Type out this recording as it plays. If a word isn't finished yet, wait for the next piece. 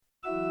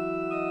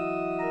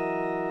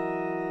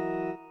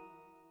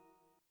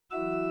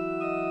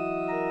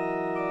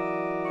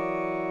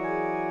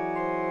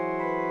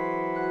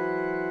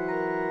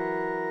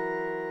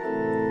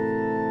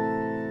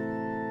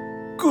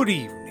Good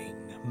evening,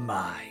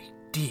 my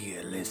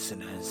dear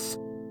listeners.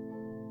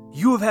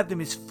 You have had the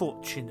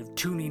misfortune of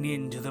tuning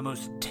in to the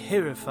most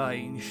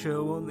terrifying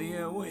show on the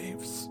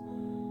airwaves.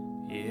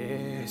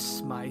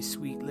 Yes, my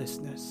sweet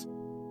listeners.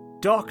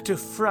 Dr.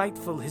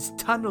 Frightful has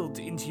tunneled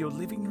into your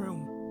living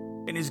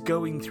room and is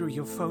going through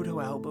your photo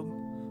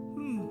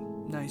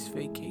album. Nice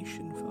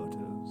vacation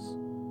photos.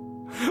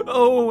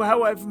 Oh,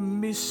 how I've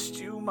missed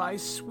you, my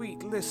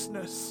sweet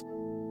listeners.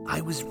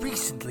 I was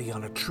recently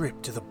on a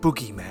trip to the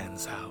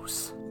Boogeyman's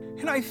house,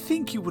 and I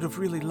think you would have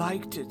really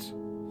liked it.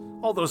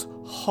 All those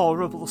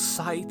horrible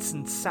sights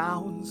and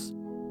sounds.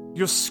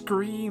 Your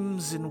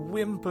screams and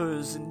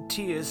whimpers and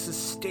tears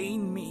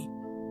sustain me,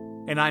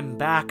 and I'm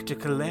back to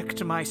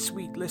collect my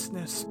sweet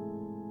listeners.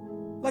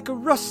 Like a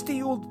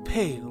rusty old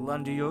pail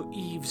under your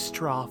eaves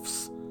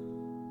troughs.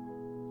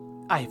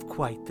 I have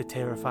quite the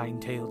terrifying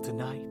tale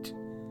tonight.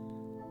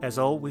 As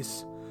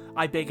always,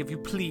 I beg of you,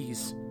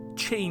 please,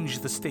 change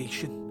the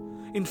station.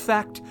 In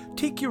fact,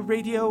 take your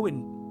radio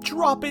and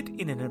drop it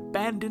in an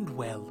abandoned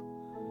well.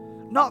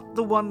 Not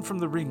the one from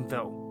The Ring,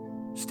 though.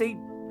 Stay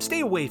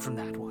away from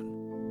that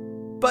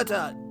one. But,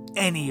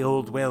 any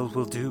old well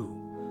will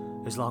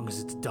do, as long as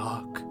it's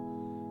dark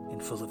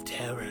and full of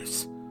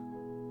terrors.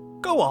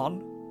 Go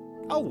on,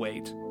 I'll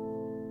wait.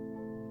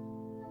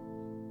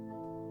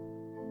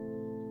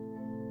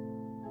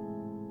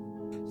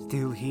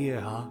 Still here,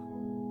 huh?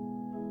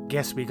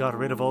 Guess we got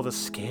rid of all the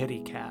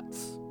scaredy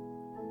cats.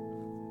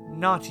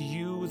 Not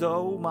you,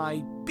 though,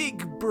 my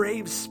big,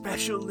 brave,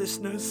 special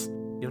listeners.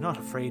 You're not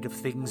afraid of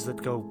things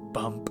that go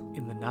bump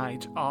in the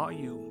night, are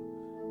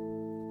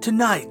you?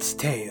 Tonight's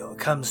tale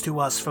comes to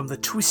us from the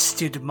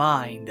twisted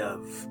mind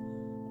of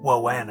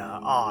Woanna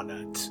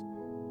Arnott.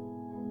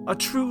 A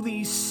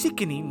truly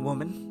sickening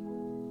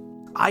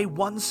woman. I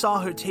once saw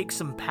her take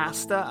some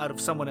pasta out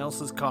of someone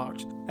else's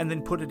cart, and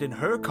then put it in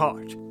her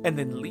cart, and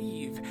then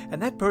leave,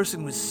 and that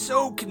person was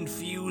so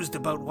confused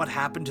about what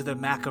happened to their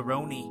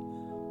macaroni.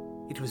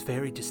 It was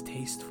very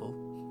distasteful.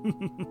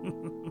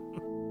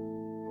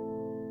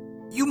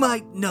 You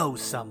might know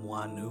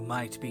someone who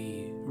might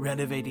be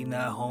renovating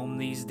their home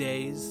these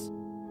days.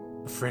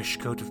 A fresh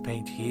coat of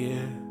paint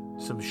here,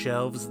 some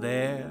shelves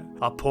there,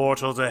 a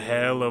portal to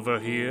hell over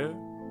here.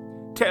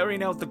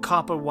 Tearing out the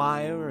copper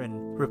wire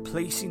and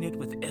replacing it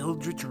with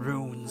eldritch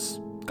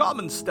runes.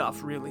 Common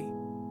stuff, really.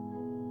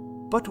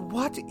 But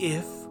what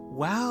if,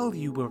 while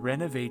you were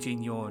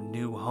renovating your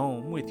new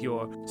home with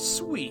your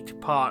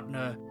sweet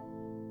partner,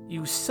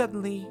 you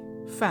suddenly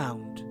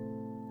found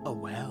a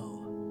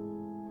well?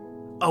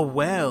 A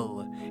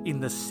well in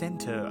the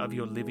center of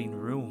your living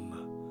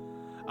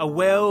room. A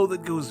well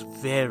that goes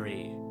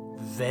very,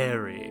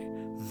 very,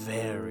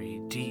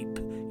 very deep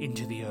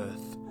into the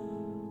earth.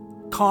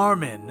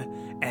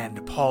 Carmen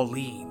and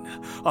Pauline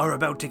are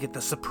about to get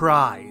the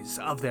surprise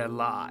of their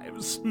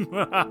lives.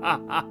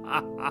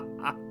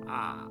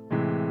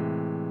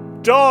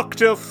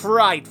 Dr.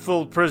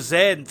 Frightful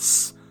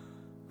presents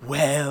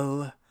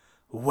Well,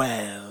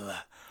 Well,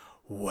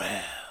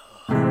 Well.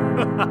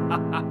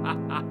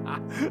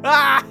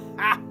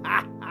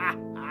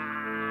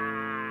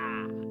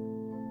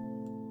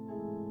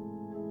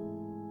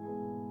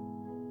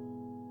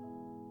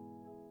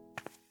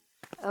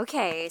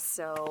 Okay,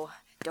 so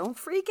don't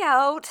freak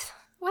out.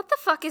 What the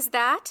fuck is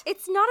that?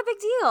 It's not a big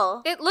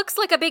deal. It looks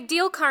like a big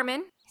deal,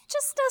 Carmen.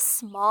 Just a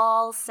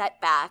small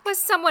setback. Was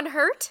someone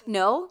hurt?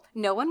 No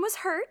one was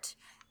hurt.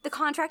 The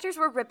contractors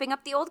were ripping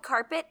up the old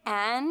carpet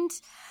and...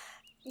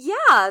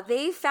 yeah,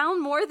 they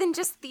found more than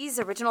just these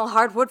original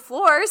hardwood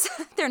floors.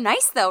 They're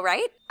nice though,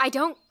 right? I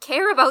don't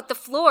care about the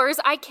floors.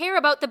 I care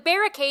about the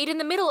barricade in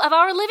the middle of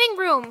our living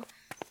room.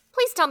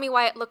 Please tell me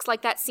why it looks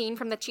like that scene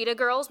from the Cheetah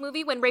Girls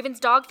movie when Raven's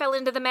dog fell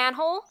into the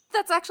manhole.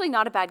 That's actually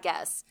not a bad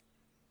guess.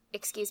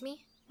 Excuse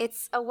me?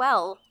 It's a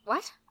well.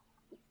 What?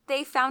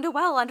 They found a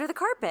well under the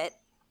carpet.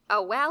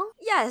 A well?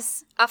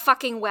 Yes. A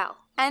fucking well.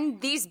 And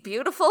these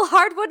beautiful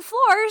hardwood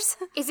floors.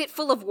 Is it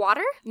full of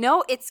water?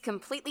 No, it's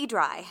completely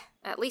dry.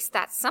 At least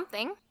that's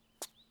something.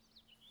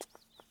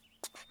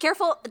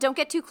 Careful, don't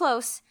get too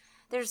close.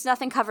 There's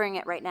nothing covering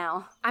it right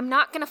now. I'm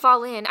not gonna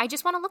fall in. I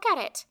just want to look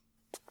at it.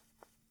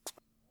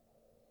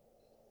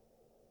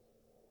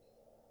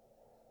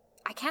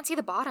 I can't see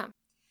the bottom.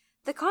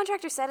 The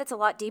contractor said it's a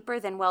lot deeper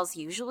than wells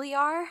usually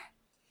are.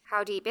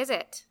 How deep is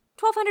it?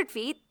 1,200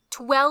 feet.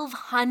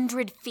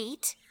 1,200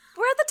 feet?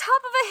 We're at the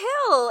top of a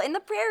hill in the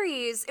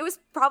prairies. It was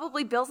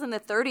probably built in the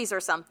 30s or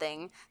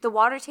something. The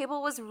water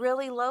table was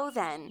really low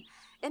then.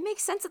 It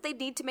makes sense that they'd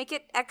need to make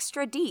it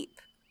extra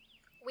deep.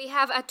 We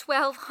have a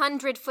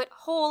 1,200-foot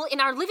hole in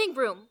our living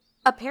room.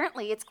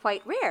 Apparently it's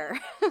quite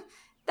rare.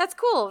 That's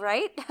cool,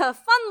 right? A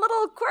fun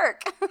little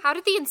quirk. How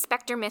did the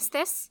inspector miss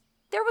this?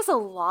 There was a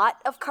lot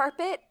of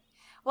carpet.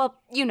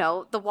 Well, you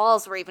know, the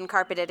walls were even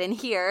carpeted in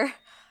here.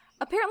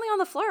 Apparently on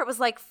the floor it was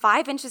like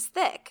 5 inches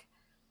thick.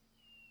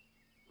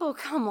 Oh,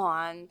 come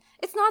on.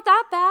 It's not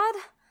that bad.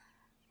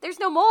 There's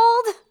no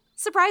mold,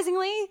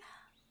 surprisingly.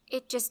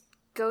 It just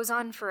goes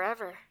on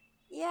forever.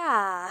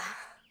 Yeah.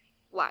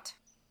 What?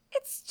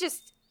 It's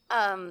just,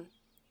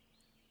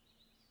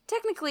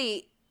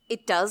 technically,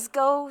 it does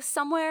go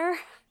somewhere.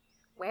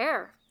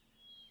 Where?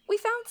 We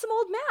found some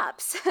old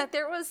maps.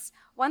 There was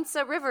once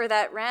a river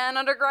that ran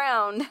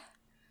underground.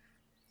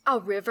 A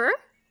river?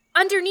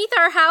 Underneath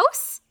our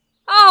house?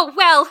 Oh,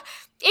 well,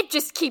 it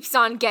just keeps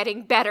on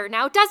getting better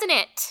now, doesn't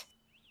it?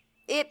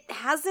 It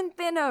hasn't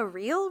been a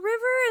real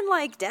river in,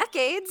 like,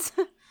 decades.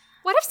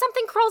 What if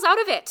something crawls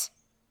out of it?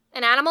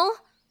 An animal?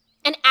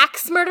 An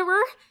axe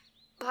murderer?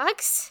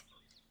 Bugs?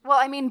 Well,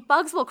 I mean,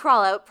 bugs will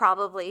crawl out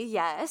probably,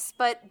 yes,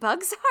 but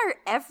bugs are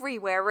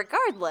everywhere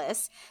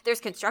regardless. There's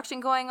construction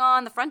going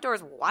on, the front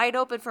door's wide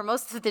open for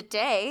most of the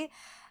day.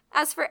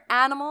 As for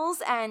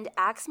animals and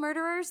axe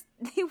murderers,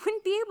 they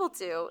wouldn't be able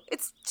to.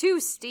 It's too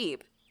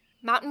steep.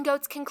 Mountain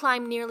goats can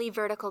climb nearly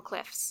vertical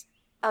cliffs.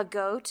 A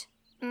goat?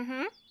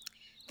 Mm-hmm.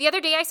 The other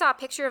day I saw a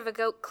picture of a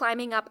goat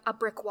climbing up a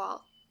brick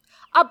wall.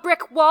 A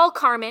brick wall,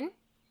 Carmen!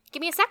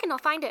 Give me a second, I'll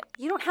find it.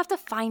 You don't have to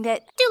find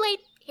it. Too late.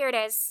 Here it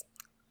is.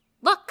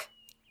 Look!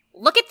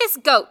 Look at this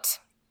goat!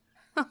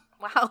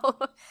 Wow.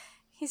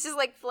 He's just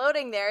like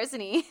floating there, isn't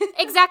he?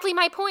 Exactly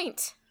my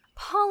point.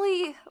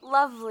 Polly,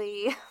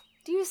 lovely.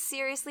 Do you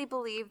seriously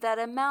believe that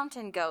a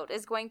mountain goat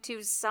is going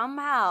to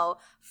somehow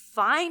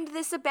find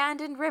this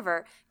abandoned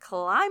river,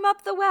 climb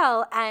up the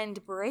well,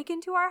 and break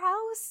into our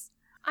house?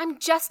 I'm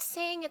just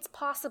saying it's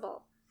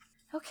possible.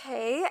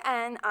 Okay,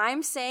 and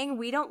I'm saying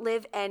we don't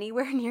live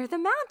anywhere near the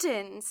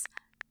mountains.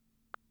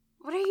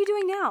 What are you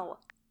doing now?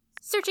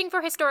 Searching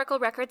for historical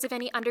records of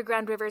any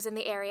underground rivers in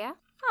the area.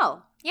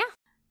 Oh. Yeah.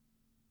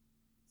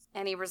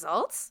 Any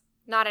results?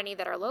 Not any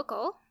that are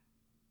local.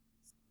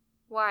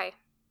 Why?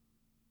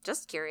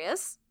 Just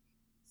curious.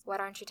 What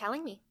aren't you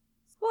telling me?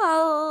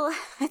 Well,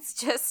 it's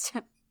just...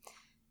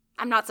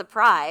 I'm not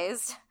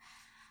surprised.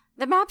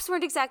 The maps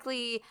weren't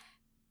exactly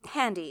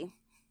handy.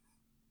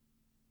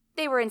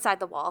 They were inside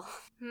the wall.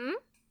 Hmm?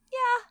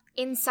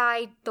 Yeah.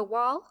 Inside the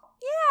wall?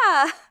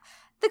 Yeah.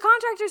 The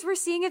contractors were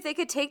seeing if they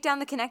could take down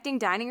the connecting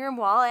dining room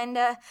wall, and,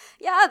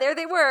 yeah, there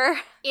they were.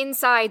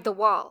 Inside the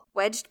wall.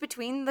 Wedged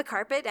between the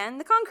carpet and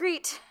the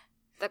concrete.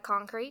 The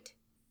concrete?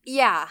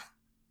 Yeah.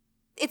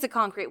 It's a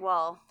concrete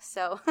wall,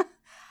 so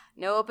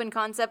no open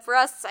concept for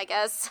us, I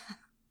guess.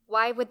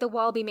 Why would the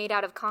wall be made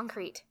out of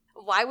concrete?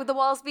 Why would the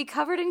walls be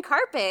covered in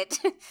carpet?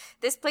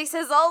 This place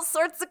has all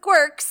sorts of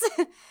quirks.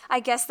 I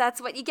guess that's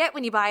what you get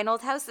when you buy an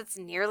old house that's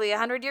nearly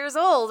 100 years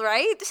old,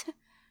 right?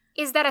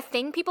 Is that a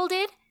thing people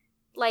did?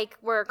 Like,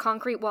 were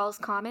concrete walls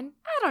common?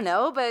 I don't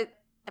know, but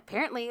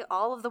apparently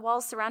all of the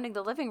walls surrounding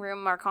the living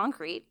room are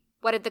concrete.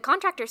 What did the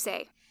contractor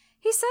say?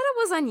 He said it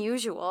was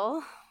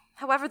unusual.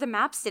 However, the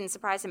maps didn't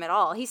surprise him at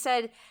all. He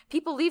said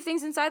people leave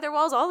things inside their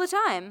walls all the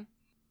time.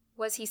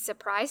 Was he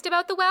surprised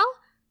about the well?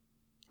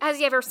 Has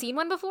he ever seen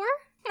one before?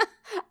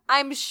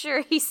 I'm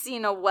sure he's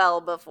seen a well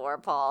before,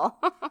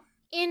 Paul.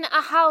 In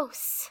a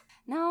house.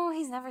 No,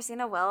 he's never seen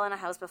a well in a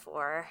house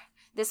before.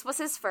 This was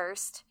his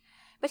first.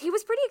 But he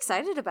was pretty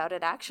excited about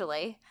it,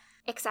 actually.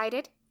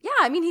 Excited? Yeah,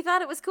 I mean, he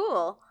thought it was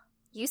cool.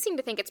 You seem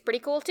to think it's pretty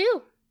cool,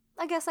 too.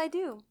 I guess I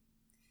do.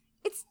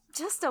 It's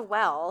just a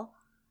well.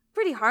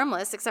 Pretty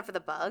harmless, except for the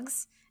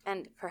bugs.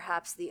 And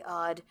perhaps the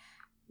odd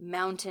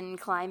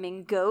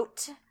mountain-climbing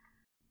goat.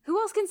 Who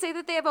else can say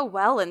that they have a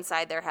well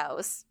inside their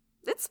house?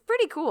 It's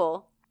pretty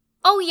cool.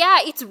 Oh yeah,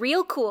 it's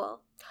real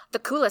cool. The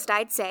coolest,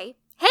 I'd say.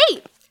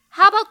 Hey,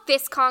 how about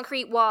this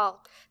concrete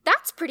wall?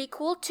 That's pretty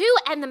cool, too.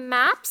 And the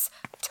maps?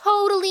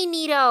 Totally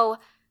neato.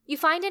 You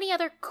find any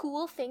other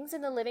cool things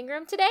in the living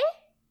room today?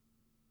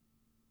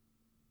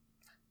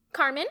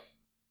 Carmen?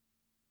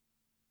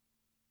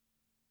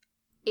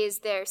 Is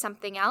there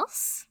something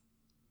else?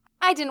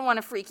 I didn't want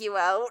to freak you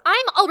out.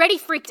 I'm already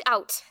freaked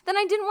out. Then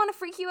I didn't want to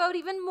freak you out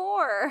even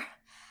more.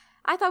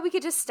 I thought we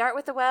could just start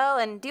with the well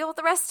and deal with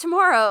the rest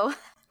tomorrow.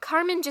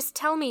 Carmen, just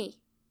tell me.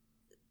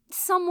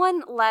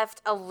 Someone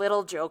left a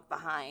little joke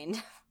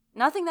behind.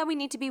 Nothing that we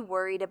need to be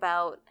worried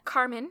about.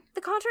 Carmen?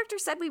 The contractor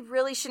said we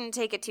really shouldn't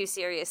take it too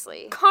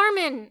seriously.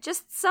 Carmen!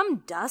 Just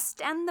some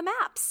dust and the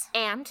maps.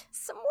 And?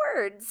 Some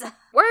words.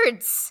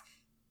 Words!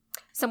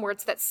 Some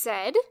words that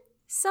said?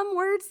 Some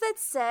words that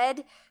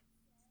said,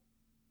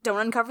 don't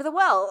uncover the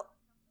well.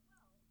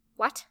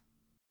 What?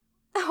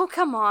 Oh,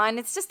 come on.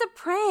 It's just a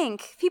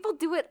prank. People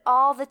do it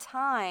all the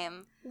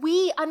time.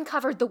 We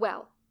uncovered the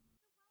well.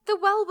 The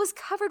well was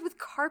covered with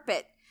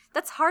carpet.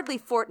 That's hardly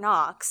Fort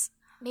Knox.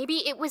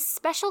 Maybe it was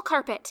special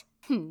carpet.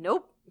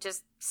 Nope.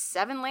 Just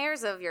 7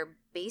 layers of your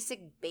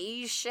basic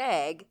beige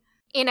shag.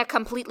 In a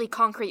completely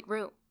concrete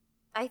room.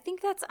 I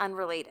think that's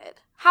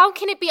unrelated. How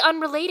can it be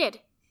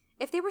unrelated?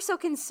 If they were so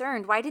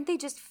concerned, why didn't they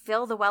just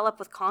fill the well up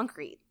with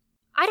concrete?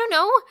 I don't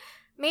know.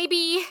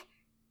 Maybe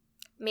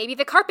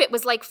the carpet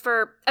was like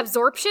for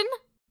absorption?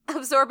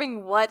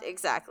 Absorbing what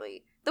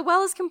exactly? The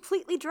well is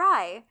completely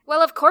dry.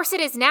 Well, of course it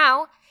is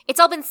now. It's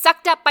all been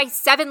sucked up by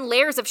 7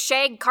 layers of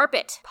shag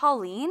carpet.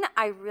 Pauline,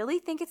 I really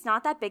think it's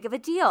not that big of a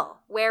deal.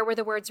 Where were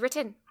the words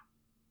written?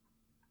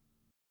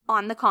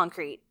 On the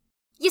concrete.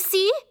 You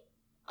see?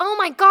 Oh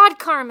my God,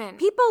 Carmen.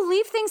 People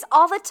leave things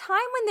all the time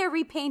when they're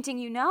repainting,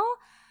 you know?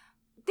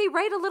 They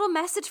write a little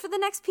message for the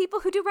next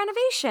people who do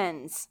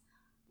renovations.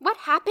 What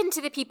happened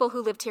to the people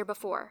who lived here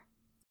before?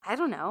 I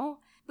don't know.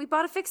 We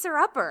bought a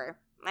fixer-upper.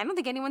 I don't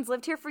think anyone's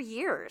lived here for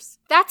years.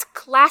 That's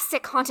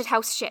classic haunted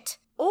house shit.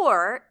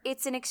 Or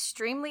it's an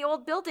extremely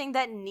old building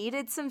that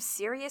needed some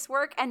serious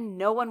work and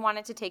no one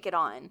wanted to take it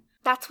on.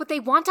 That's what they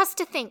want us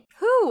to think.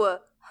 Who?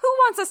 Who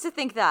wants us to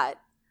think that?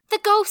 The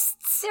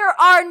ghosts. There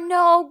are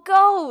no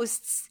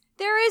ghosts.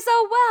 There is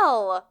a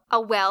well.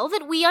 A well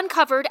that we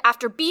uncovered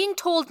after being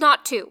told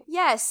not to.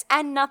 Yes,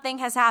 and nothing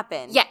has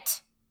happened.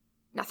 Yet.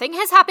 Nothing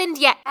has happened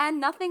yet. And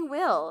nothing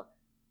will.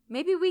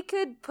 Maybe we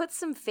could put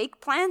some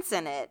fake plants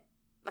in it.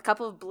 A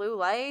couple of blue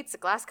lights, a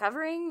glass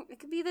covering. It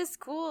could be this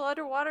cool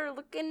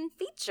underwater-looking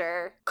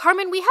feature.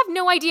 Carmen, we have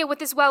no idea what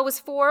this well was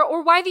for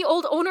or why the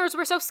old owners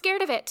were so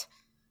scared of it.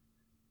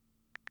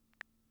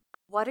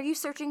 What are you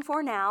searching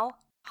for now?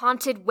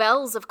 Haunted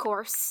wells, of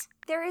course.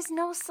 There is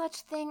no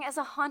such thing as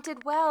a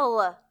haunted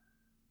well.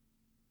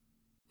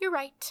 You're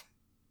right.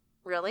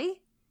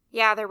 Really?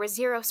 Yeah, there were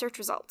 0 search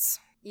results.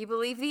 You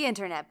believe the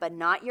internet, but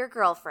not your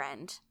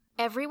girlfriend.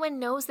 Everyone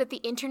knows that the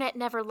internet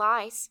never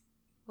lies.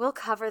 We'll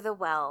cover the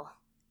well.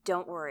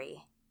 Don't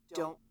worry.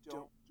 Don't.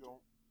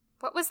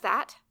 What was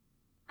that?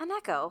 An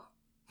echo.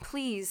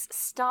 Please,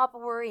 stop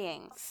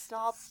worrying.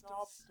 Stop.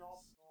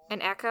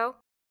 An echo?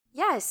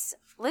 Yes,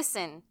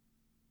 listen.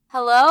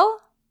 Hello?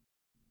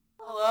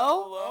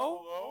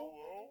 Hello?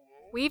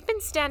 We've been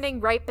standing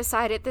right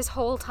beside it this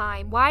whole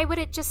time. Why would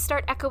it just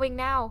start echoing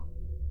now?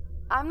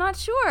 I'm not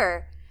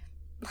sure.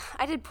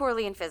 I did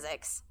poorly in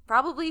physics.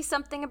 Probably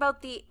something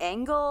about the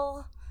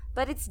angle,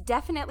 but it's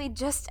definitely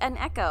just an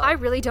echo. I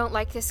really don't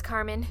like this,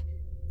 Carmen.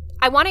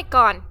 I want it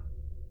gone.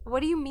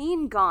 What do you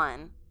mean,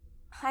 gone?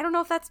 I don't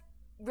know if that's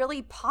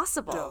really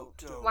possible.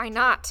 Don't. Why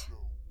not?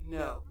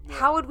 No.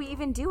 How would we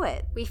even do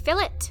it? We fill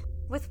it.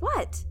 With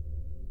what?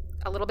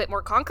 A little bit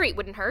more concrete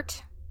wouldn't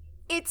hurt.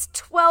 It's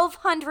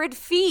 1,200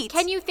 feet.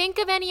 Can you think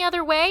of any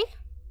other way?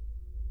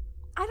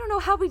 I don't know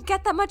how we'd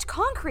get that much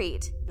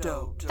concrete.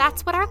 Don't.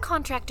 That's what our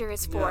contractor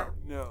is for.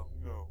 No.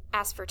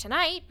 As for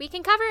tonight, we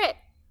can cover it.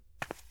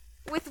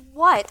 With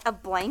what? A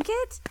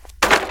blanket?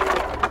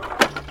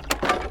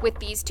 With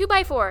these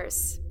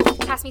 2x4s.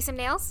 Pass me some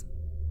nails.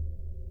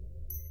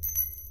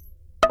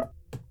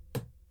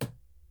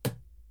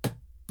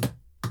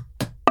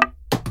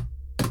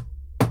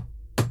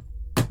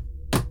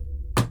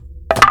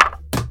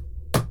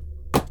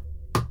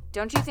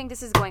 Don't you think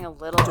this is going a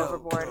little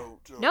overboard?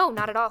 No,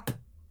 not at all.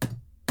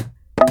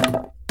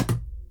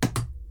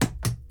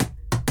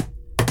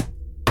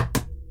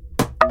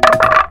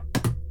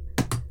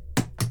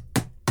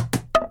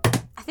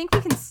 I think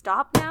we can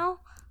stop now.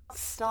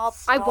 Stop.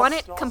 I want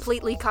it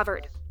completely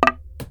covered.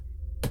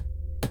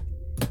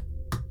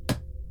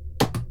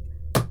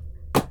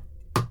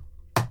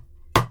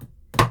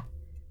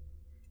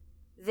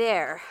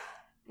 There.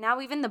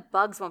 Now even the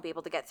bugs won't be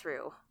able to get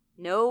through.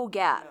 No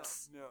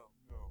gaps. No.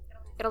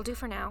 It'll do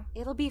for now.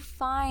 It'll be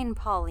fine,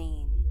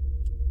 Pauline.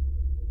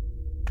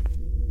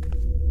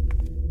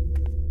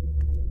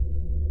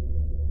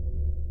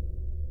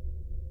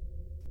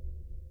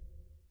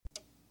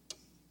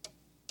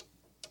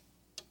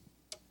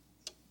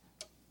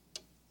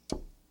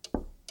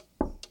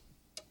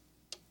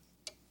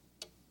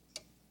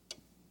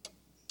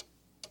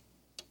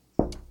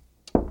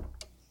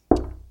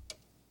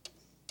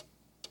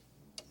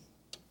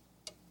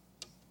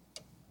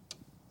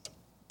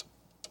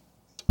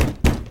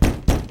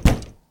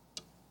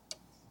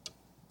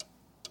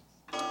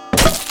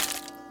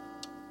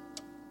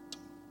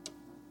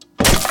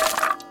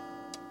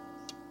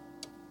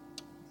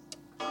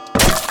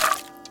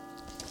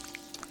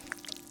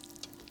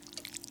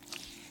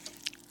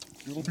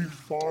 It'll be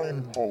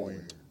fine,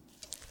 Pauline.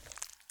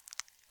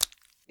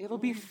 It'll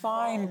be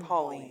fine,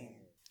 Pauline.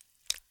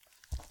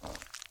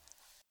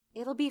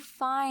 It'll be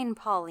fine,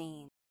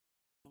 Pauline.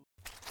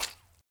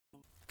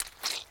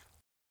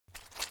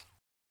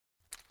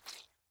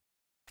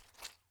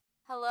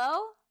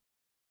 Hello?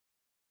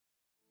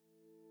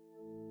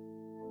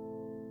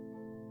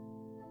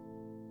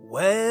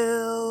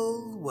 Well.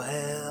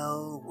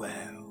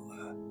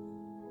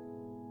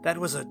 That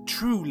was a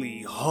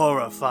truly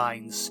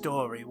horrifying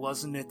story,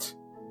 wasn't it?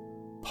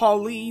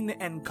 Pauline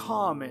and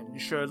Carmen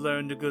sure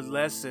learned a good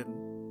lesson.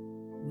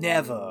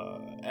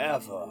 Never,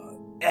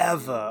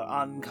 ever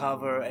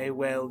uncover a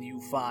well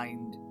you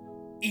find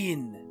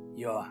in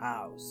your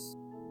house.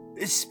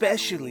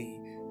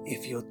 Especially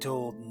if you're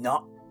told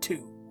not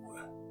to.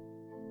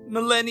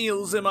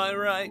 Millennials, am I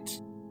right?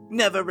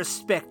 Never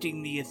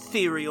respecting the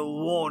ethereal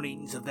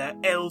warnings of their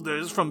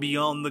elders from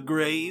beyond the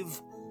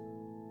grave.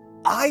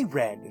 I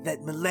read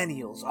that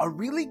millennials are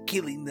really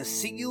killing the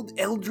sealed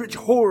eldritch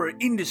horror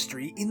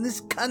industry in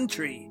this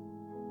country.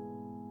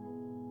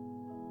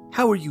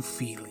 How are you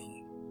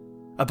feeling?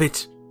 A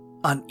bit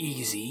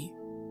uneasy?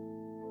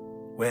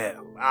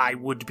 Well, I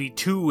would be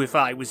too if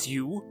I was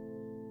you.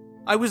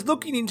 I was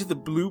looking into the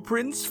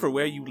blueprints for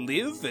where you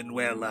live, and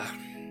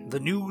the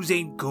news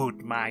ain't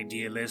good, my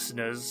dear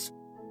listeners.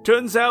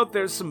 Turns out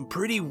there's some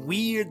pretty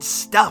weird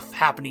stuff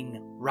happening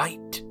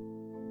right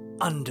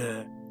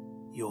under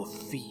your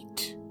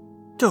feet.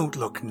 Don't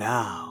look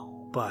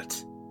now,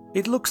 but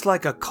It looks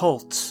like a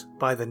cult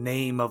by the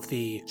name of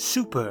the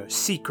Super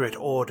Secret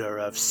Order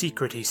of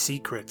Secrety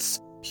Secrets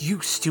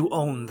used to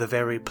own the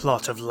very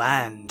plot of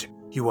land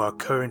you are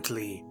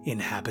currently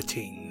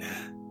inhabiting.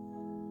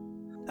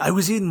 I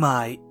was in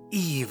my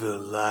evil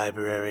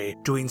library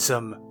doing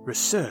some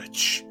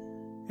research,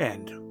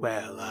 and,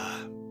 well,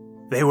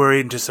 they were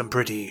into some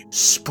pretty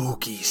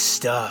spooky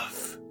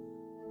stuff.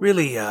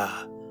 Really,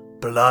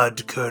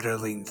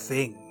 blood-curdling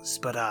things,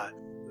 but,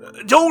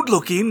 don't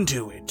look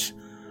into it.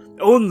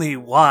 Only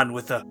one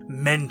with a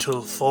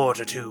mental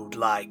fortitude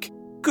like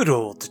good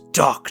old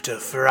Dr.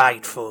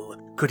 Frightful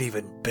could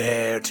even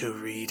bear to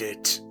read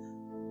it.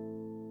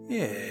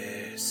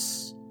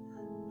 Yes.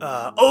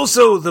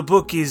 Also, the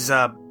book is,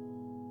 out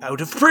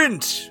of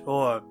print,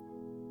 or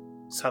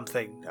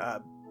something.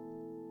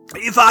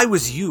 If I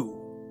was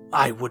you,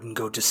 I wouldn't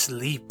go to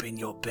sleep in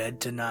your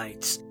bed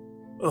tonight.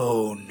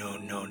 Oh,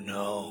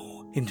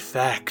 no. In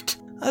fact,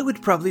 I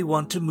would probably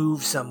want to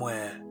move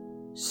somewhere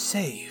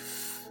safe.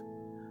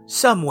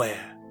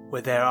 Somewhere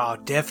where there are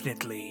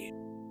definitely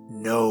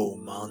no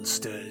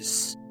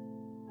monsters.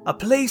 A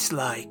place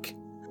like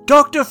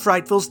Dr.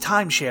 Frightful's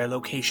timeshare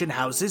location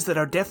houses that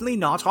are definitely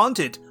not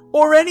haunted,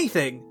 or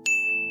anything.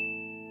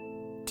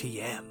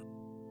 TM.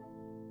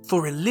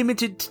 For a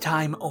limited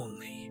time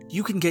only,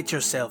 you can get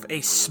yourself a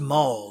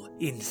small,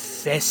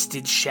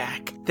 infested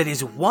shack that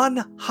is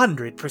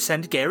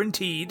 100%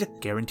 guaranteed,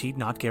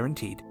 not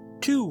guaranteed,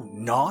 to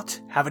not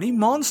have any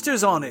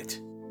monsters on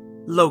it.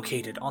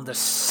 Located on the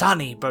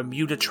sunny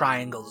Bermuda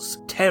Triangle's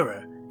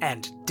Terror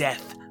and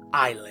Death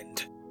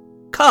Island.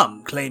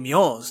 Come claim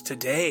yours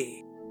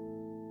today.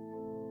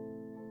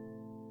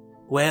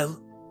 Well,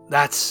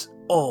 that's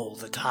all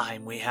the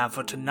time we have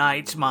for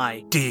tonight,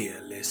 my dear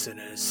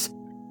listeners.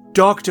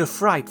 Dr.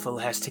 Frightful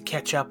has to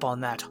catch up on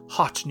that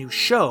hot new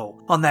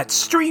show on that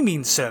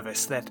streaming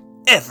service that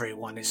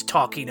everyone is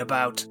talking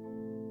about.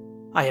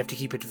 I have to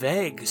keep it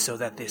vague so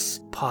that this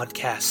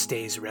podcast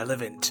stays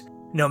relevant,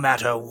 no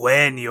matter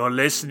when you're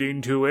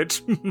listening to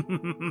it.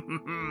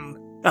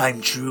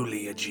 I'm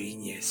truly a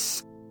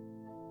genius.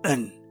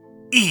 An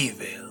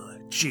evil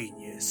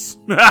genius.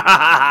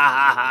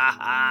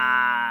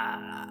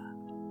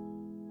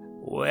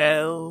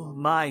 Well,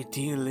 my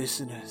dear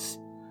listeners,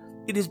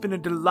 it has been a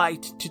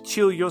delight to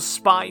chill your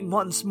spine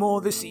once more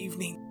this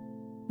evening.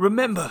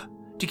 Remember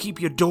to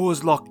keep your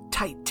doors locked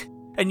tight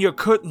and your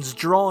curtains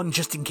drawn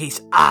just in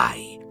case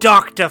I,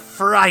 Dr.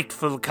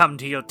 Frightful, come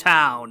to your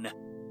town.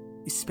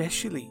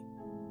 Especially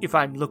if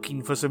I'm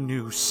looking for some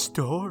new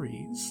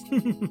stories.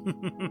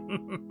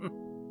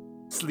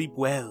 Sleep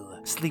well,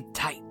 sleep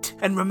tight,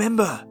 and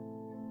remember,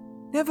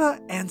 never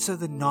answer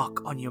the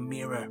knock on your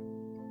mirror.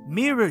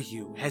 Mirror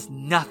You has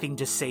nothing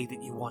to say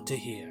that you want to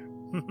hear.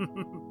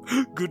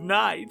 Good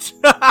night.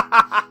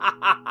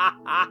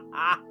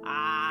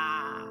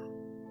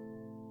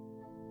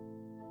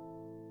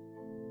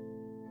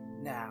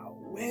 Now,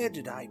 where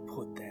did I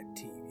put that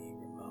TV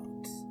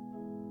remote?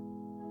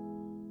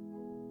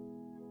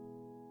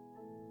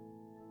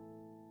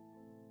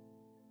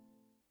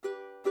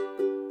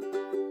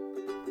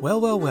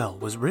 Well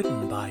was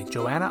written by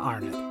Joanna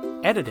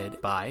Arnott,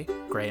 edited by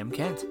Graham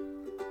Kent,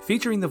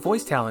 featuring the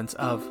voice talents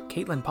of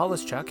Caitlin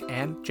Polischuk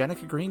and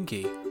Jenica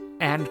Greenkey,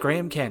 and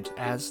Graham Kent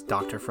as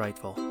Dr.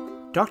 Frightful.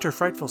 Dr.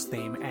 Frightful's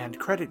theme and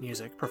credit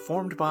music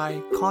performed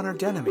by Connor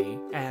Denemy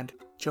and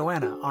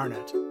Joanna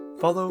Arnott.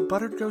 Follow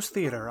Buttered Ghost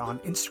Theater on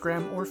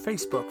Instagram or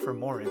Facebook for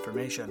more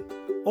information,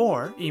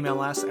 or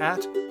email us at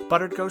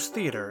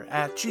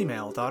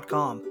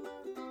butteredghosttheater@gmail.com.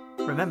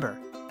 Remember,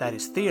 that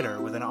is theater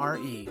with an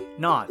R-E,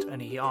 not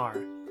an E-R.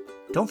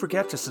 Don't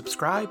forget to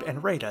subscribe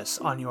and rate us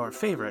on your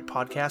favorite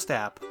podcast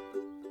app.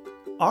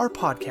 Our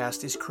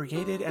podcast is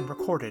created and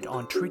recorded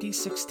on Treaty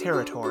 6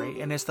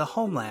 territory and is the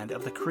homeland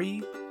of the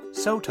Cree,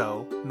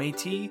 Saulteaux,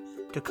 Métis,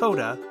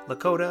 Dakota,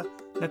 Lakota,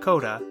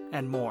 Nakota,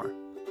 and more.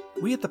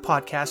 We at the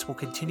podcast will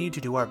continue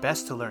to do our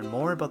best to learn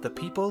more about the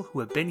people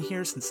who have been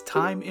here since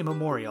time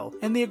immemorial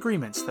and the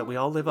agreements that we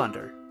all live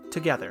under,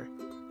 together.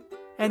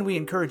 And we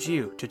encourage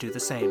you to do the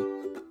same.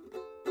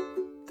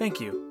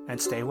 Thank you,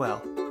 and stay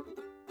well.